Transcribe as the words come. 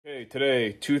Okay,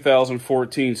 today,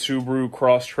 2014 Subaru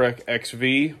Crosstrek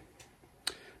XV,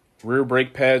 rear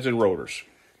brake pads and rotors.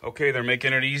 Okay, they're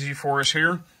making it easy for us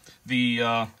here. The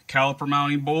caliper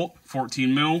mounting bolt,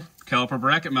 14 mil. Caliper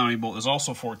bracket mounting bolt is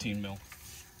also 14 mil.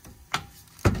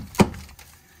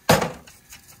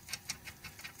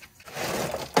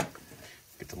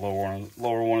 Get the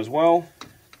lower one as well.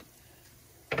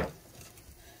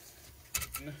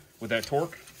 With that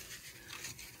torque.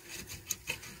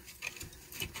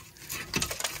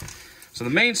 So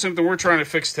the main symptom we're trying to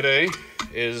fix today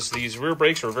is these rear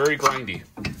brakes are very grindy.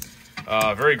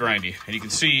 And you can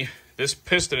see this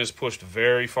piston is pushed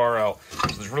very far out. So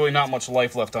there's really not much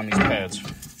life left on these pads.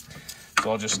 So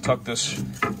I'll just tuck this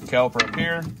caliper up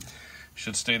here.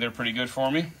 Should stay there pretty good for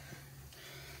me.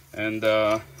 And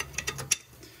yeah,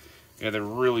 there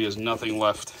really is nothing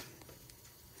left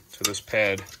to this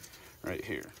pad right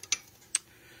here.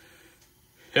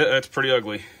 Yeah, that's pretty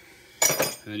ugly.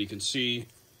 And then you can see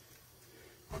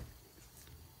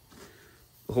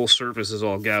the whole surface is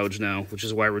all gouged now, which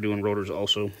is why we're doing rotors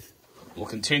also. We'll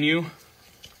continue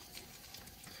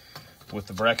with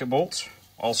the bracket bolts,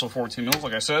 also 14 mils,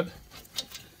 like I said.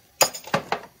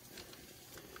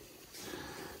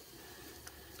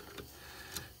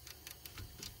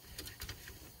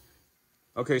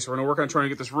 Okay, so we're gonna work on trying to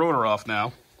get this rotor off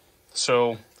now.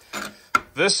 So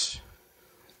this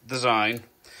design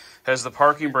has the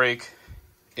parking brake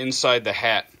inside the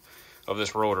hat of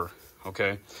this rotor,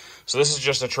 okay? So this is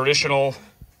just a traditional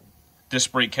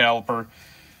disc brake caliper,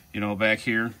 you know, back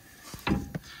here.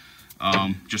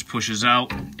 Just pushes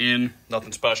out, in,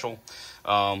 nothing special.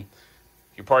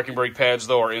 Your parking brake pads,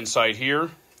 though, are inside here.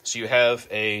 So you have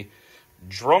a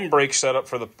drum brake setup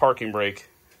for the parking brake,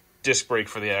 disc brake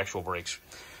for the actual brakes.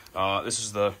 This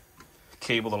is the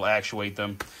cable that'll actuate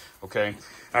them, okay? And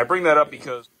I bring that up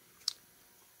because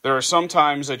there are some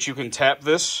times that you can tap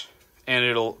this and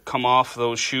it'll come off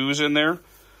those shoes in there.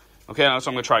 Okay, that's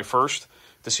what I'm going to try first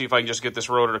to see if I can just get this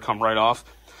rotor to come right off.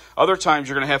 Other times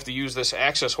you're going to have to use this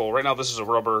access hole. Right now this is a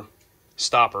rubber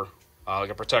stopper, like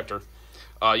a protector.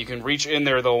 You can reach in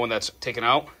there though when that's taken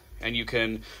out, and you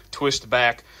can twist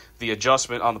back the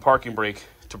adjustment on the parking brake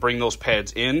to bring those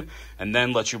pads in, and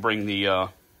then let you bring the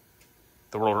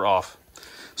rotor off.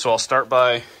 So I'll start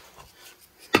by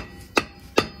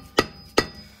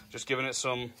just giving it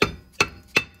some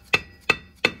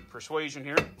persuasion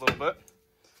here, a little bit.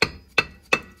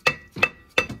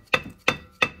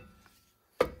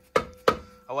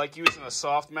 I like using a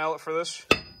soft mallet for this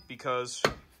because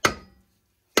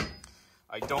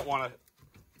I don't want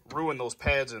to ruin those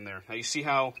pads in there. Now you see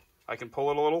how I can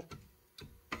pull it a little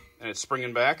and it's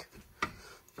springing back?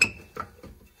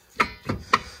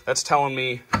 That's telling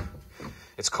me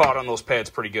it's caught on those pads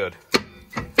pretty good.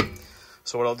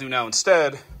 So what I'll do now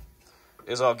instead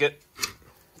is I'll get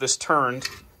this turned.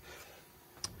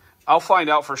 I'll find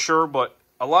out for sure, but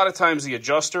a lot of times the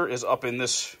adjuster is up in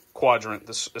this quadrant,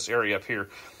 this area up here.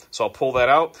 So I'll pull that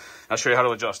out, and I'll show you how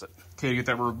to adjust it. Okay, to get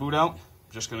that rubber boot out,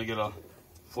 I'm just going to get a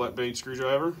flat blade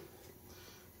screwdriver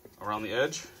around the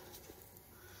edge.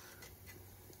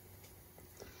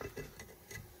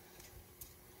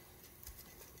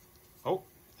 Oh,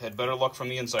 had better luck from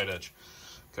the inside edge.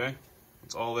 Okay,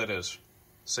 that's all that is.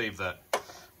 Save that.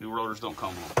 New rotors don't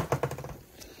come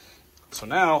with. So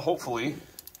now, hopefully,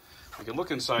 I can look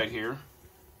inside here.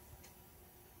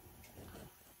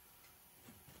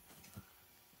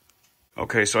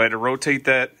 Okay, so I had to rotate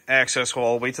that access hole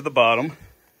all the way to the bottom.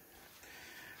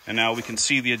 And now we can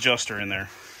see the adjuster in there.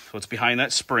 So it's behind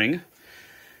that spring.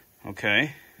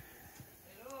 Okay.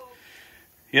 Hello.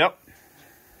 Yep.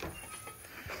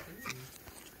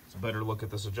 It's a better look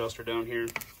at this adjuster down here.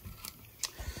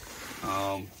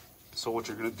 So what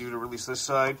you're going to do to release this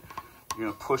side, you're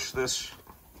going to push this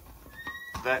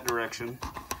that direction.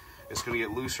 It's going to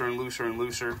get looser and looser and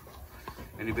looser,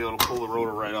 and you'll be able to pull the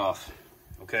rotor right off.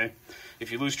 Okay?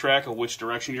 If you lose track of which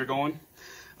direction you're going,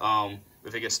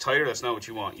 if it gets tighter, that's not what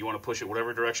you want. You want to push it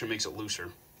whatever direction makes it looser.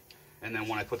 And then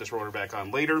when I put this rotor back on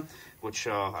later, which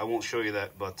I won't show you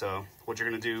that, but what you're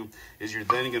going to do is you're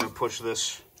then going to push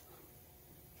this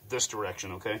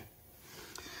direction, okay?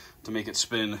 To make it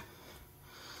spin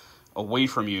away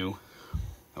from you,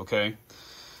 okay?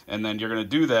 And then you're going to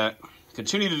do that,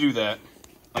 continue to do that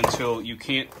until you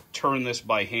can't turn this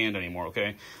by hand anymore,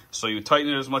 okay? So you tighten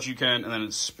it as much as you can, and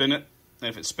then spin it. And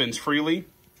if it spins freely,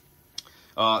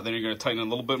 then you're going to tighten it a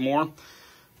little bit more.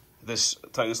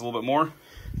 Tighten this a little bit more.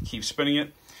 Keep spinning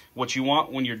it. What you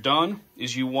want when you're done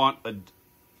is you want a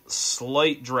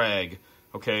slight drag,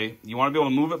 okay? You want to be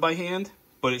able to move it by hand,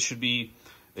 but it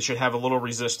should have a little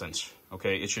resistance,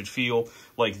 okay? It should feel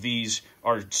like these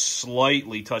are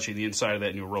slightly touching the inside of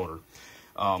that new rotor.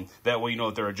 That way you know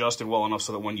that they're adjusted well enough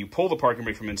so that when you pull the parking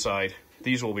brake from inside,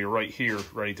 these will be right here,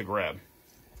 ready to grab.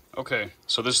 Okay,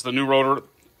 so this is the new rotor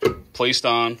placed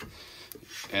on,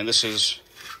 and this is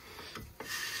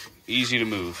easy to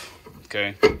move,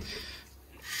 okay?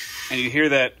 And you hear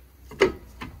that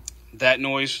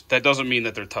noise, that doesn't mean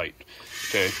that they're tight,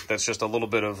 okay? That's just a little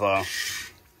bit of,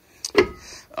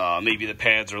 maybe the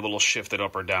pads are a little shifted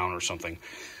up or down or something,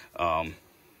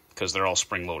 because they're all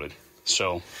spring-loaded.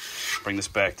 So, bring this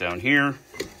back down here.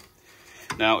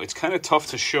 Now, it's kind of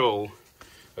tough to show,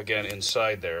 again,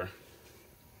 inside there.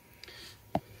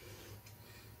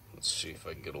 Let's see if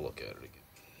I can get a look at it again.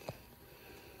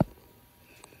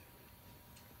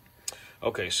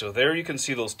 Okay, so there you can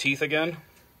see those teeth again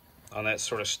on that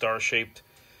sort of star-shaped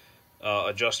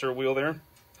adjuster wheel there.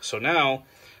 So now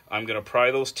I'm going to pry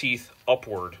those teeth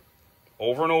upward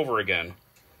over and over again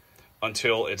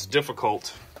until it's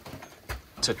difficult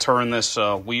to turn this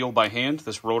wheel by hand,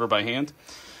 this rotor by hand,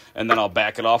 and then I'll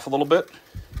back it off a little bit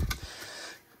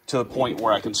to the point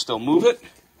where I can still move it,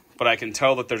 but I can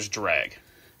tell that there's drag.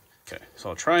 Okay, so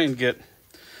I'll try and get a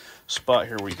spot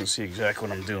here where you can see exactly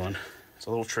what I'm doing. It's a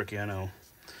little tricky, I know.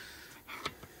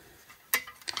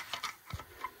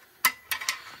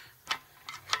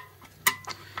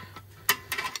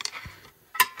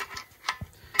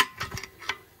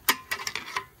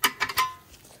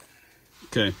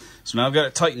 Okay, so now I've got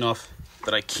it tight enough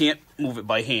that I can't move it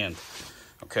by hand.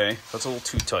 Okay, that's a little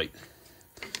too tight.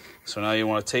 So now you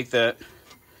want to take that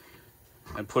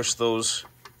and push those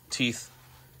teeth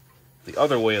the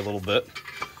other way a little bit.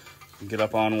 Get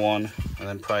up on one and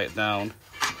then pry it down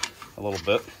a little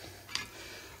bit.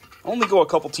 Only go a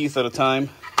couple teeth at a time,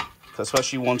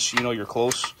 especially once you know you're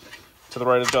close to the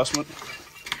right adjustment,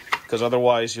 because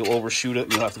otherwise you'll overshoot it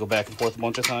and you'll have to go back and forth a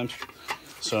bunch of times.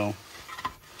 So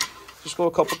just go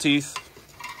a couple teeth.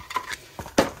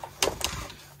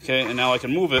 Okay, and now I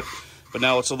can move it, but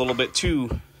now it's a little bit too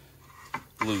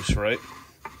loose, right?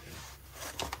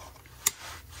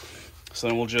 So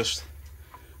then we'll just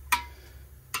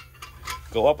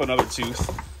go up another tooth,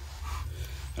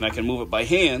 and I can move it by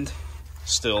hand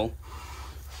still,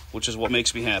 which is what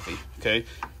makes me happy, okay?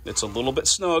 It's a little bit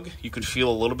snug. You can feel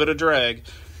a little bit of drag,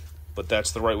 but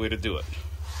that's the right way to do it.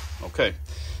 Okay,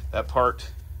 that part,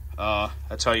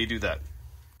 that's how you do that.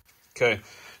 Okay,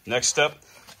 next step,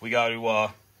 we got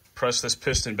to press this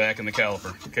piston back in the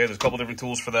caliper. Okay, there's a couple different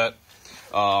tools for that.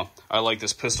 I like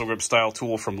this pistol grip style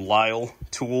tool from Lyle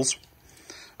Tools.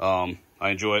 I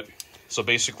enjoy it. So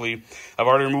basically, I've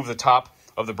already removed the top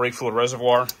of the brake fluid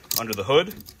reservoir under the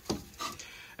hood.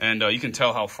 And you can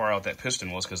tell how far out that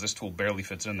piston was because this tool barely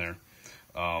fits in there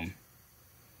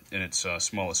in its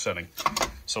smallest setting.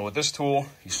 So with this tool,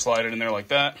 you slide it in there like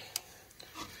that.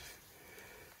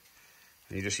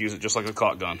 And you just use it just like a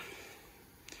caulk gun.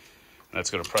 And that's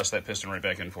going to press that piston right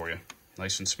back in for you.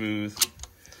 Nice and smooth.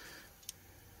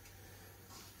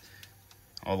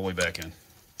 All the way back in.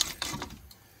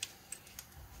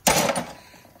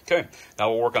 Okay, now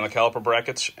we'll work on the caliper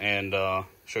brackets and show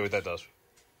you what that does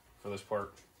for this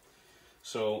part.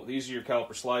 So these are your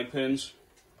caliper slide pins.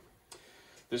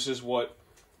 This is what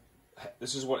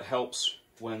helps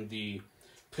when the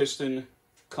piston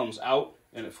comes out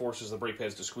and it forces the brake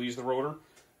pads to squeeze the rotor.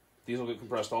 These will get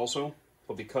compressed also,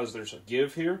 but because there's a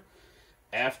give here,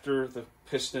 after the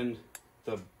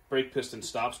brake piston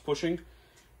stops pushing,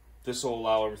 this will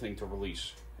allow everything to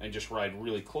release and just ride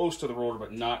really close to the rotor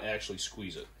but not actually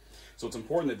squeeze it. So it's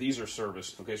important that these are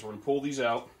serviced. Okay, so we're going to pull these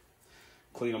out,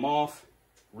 clean them off,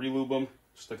 re-lube them,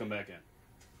 stick them back in.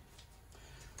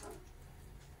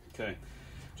 Okay,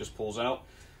 just pulls out.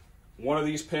 One of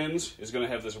these pins is going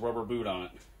to have this rubber boot on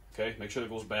it. Okay, make sure that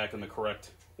goes back in the correct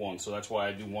one. So that's why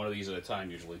I do one of these at a time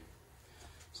usually.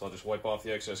 So I'll just wipe off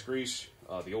the excess grease,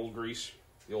 the old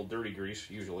dirty grease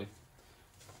usually.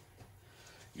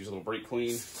 Use a little brake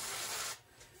clean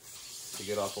to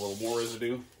get off a little more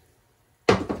residue.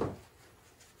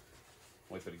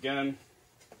 Wipe it again.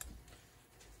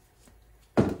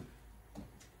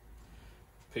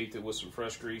 Paint it with some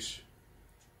fresh grease.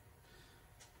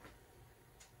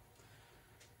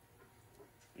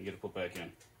 And get it put back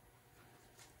in.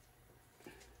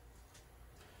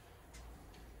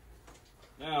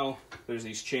 Now, there's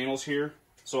these channels here.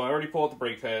 So I already pulled out the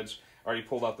brake pads. I already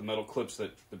pulled out the metal clips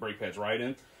that the brake pads ride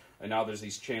in. And now there's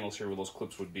these channels here where those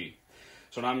clips would be.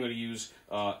 So now I'm going to use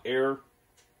air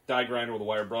die grinder with a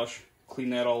wire brush. Clean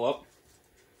that all up.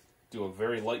 Do a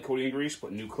very light coating of grease.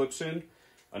 Put new clips in.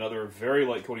 Another very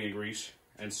light coating of grease.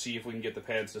 And see if we can get the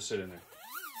pads to sit in there.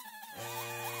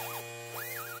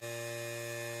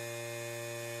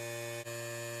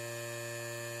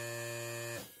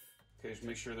 Okay, so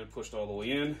make sure they're pushed all the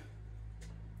way in,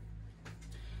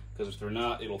 because if they're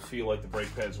not, it'll feel like the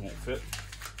brake pads won't fit.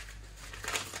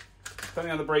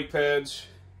 Depending on the brake pads,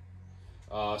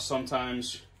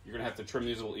 sometimes you're going to have to trim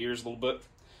these little ears a little bit.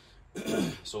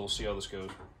 So we'll see how this goes.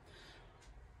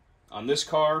 On this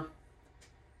car,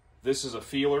 this is a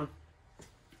feeler.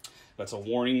 That's a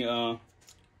warning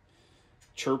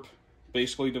chirp,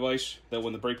 basically, device, that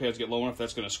when the brake pads get low enough,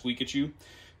 that's going to squeak at you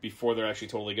before they're actually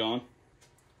totally gone.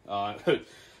 Owner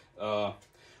of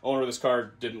this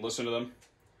car didn't listen to them.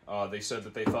 They said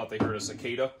that they thought they heard a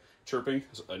cicada chirping,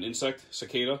 an insect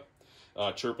cicada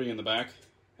chirping in the back,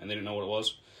 and they didn't know what it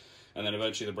was. And then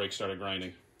eventually the brakes started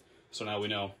grinding. So now we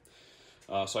know.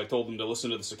 So I told them to listen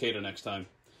to the cicada next time,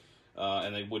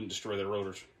 and they wouldn't destroy their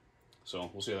rotors. So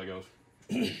we'll see how that goes.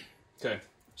 Okay,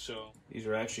 so these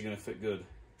are actually going to fit good.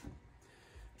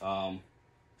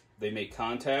 They make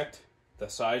contact. The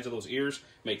sides of those ears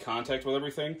make contact with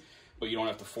everything, but you don't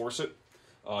have to force it.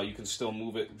 You can still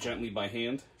move it gently by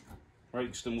hand. Right? You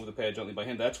can still move the pad gently by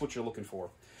hand. That's what you're looking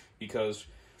for, because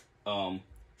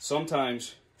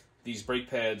sometimes these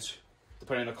brake pads,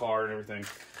 depending on the car and everything,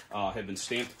 have been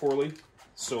stamped poorly,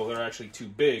 so they're actually too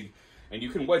big, and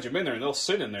you can wedge them in there and they'll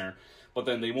sit in there, but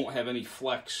then they won't have any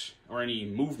flex or any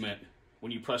movement.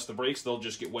 When you press the brakes, they'll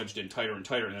just get wedged in tighter and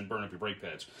tighter and then burn up your brake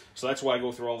pads. So that's why I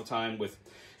go through all the time with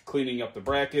cleaning up the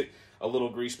bracket, a little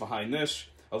grease behind this,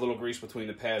 a little grease between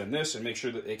the pad and this, and make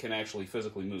sure that it can actually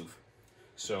physically move.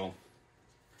 So,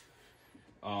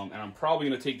 and I'm probably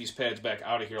going to take these pads back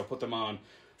out of here. I'll put them on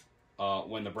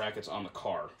when the bracket's on the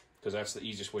car, because that's the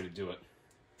easiest way to do it,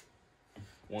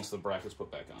 once the bracket's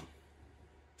put back on.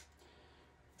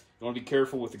 You want to be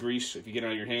careful with the grease. If you get it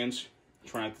on your hands,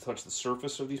 try not to touch the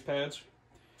surface of these pads,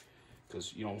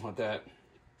 because you don't want that.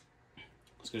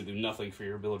 It's going to do nothing for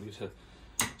your ability to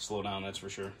slow down, that's for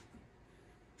sure.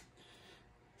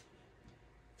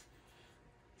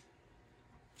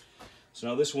 So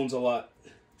now this one's a lot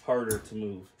harder to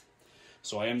move.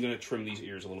 So I am going to trim these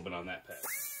ears a little bit on that pad.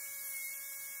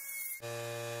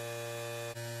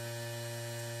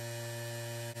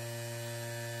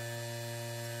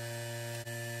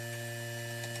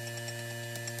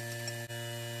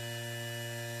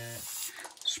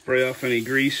 Spray off any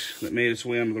grease that made its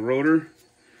way onto the rotor.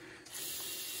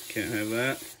 Can't have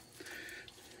that.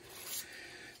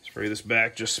 Spray this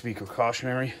back just to be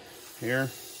precautionary here.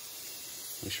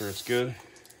 Make sure it's good.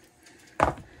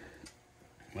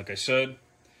 Like I said,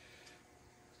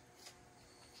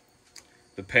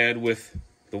 the pad with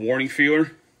the warning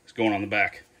feeler is going on the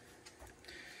back.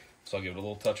 So I'll give it a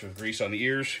little touch of grease on the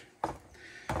ears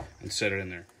and set it in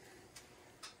there.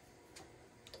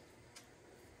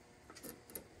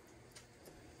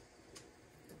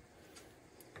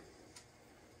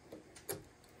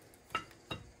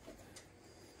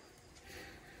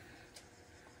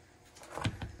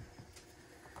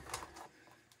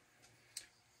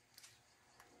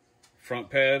 Front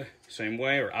pad, same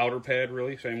way, or outer pad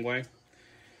really, same way. A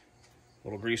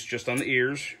little grease just on the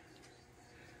ears.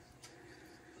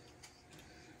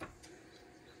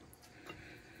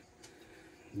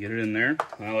 Get it in there.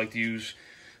 And I like to use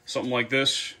something like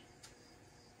this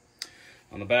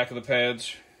on the back of the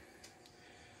pads.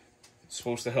 It's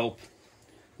supposed to help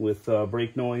with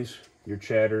brake noise, your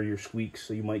chatter, your squeaks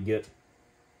that you might get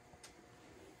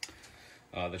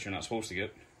that you're not supposed to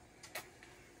get.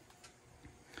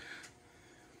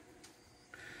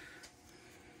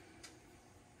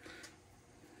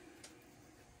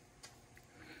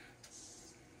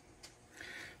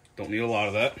 Don't need a lot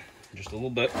of that, just a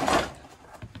little bit.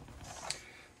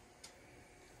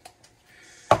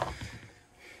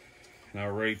 Now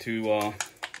we're ready to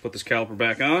put this caliper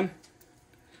back on.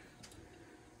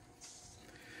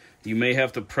 You may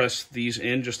have to press these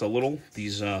in just a little,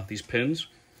 these pins,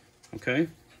 okay,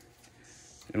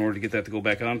 in order to get that to go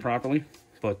back on properly.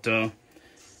 But now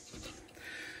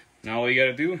all you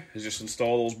got to do is just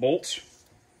install those bolts,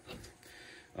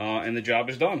 and the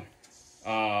job is done.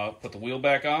 Put the wheel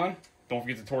back on. Don't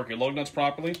forget to torque your lug nuts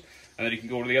properly, and then you can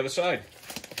go to the other side.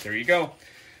 There you go.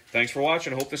 Thanks for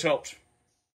watching. I hope this helps.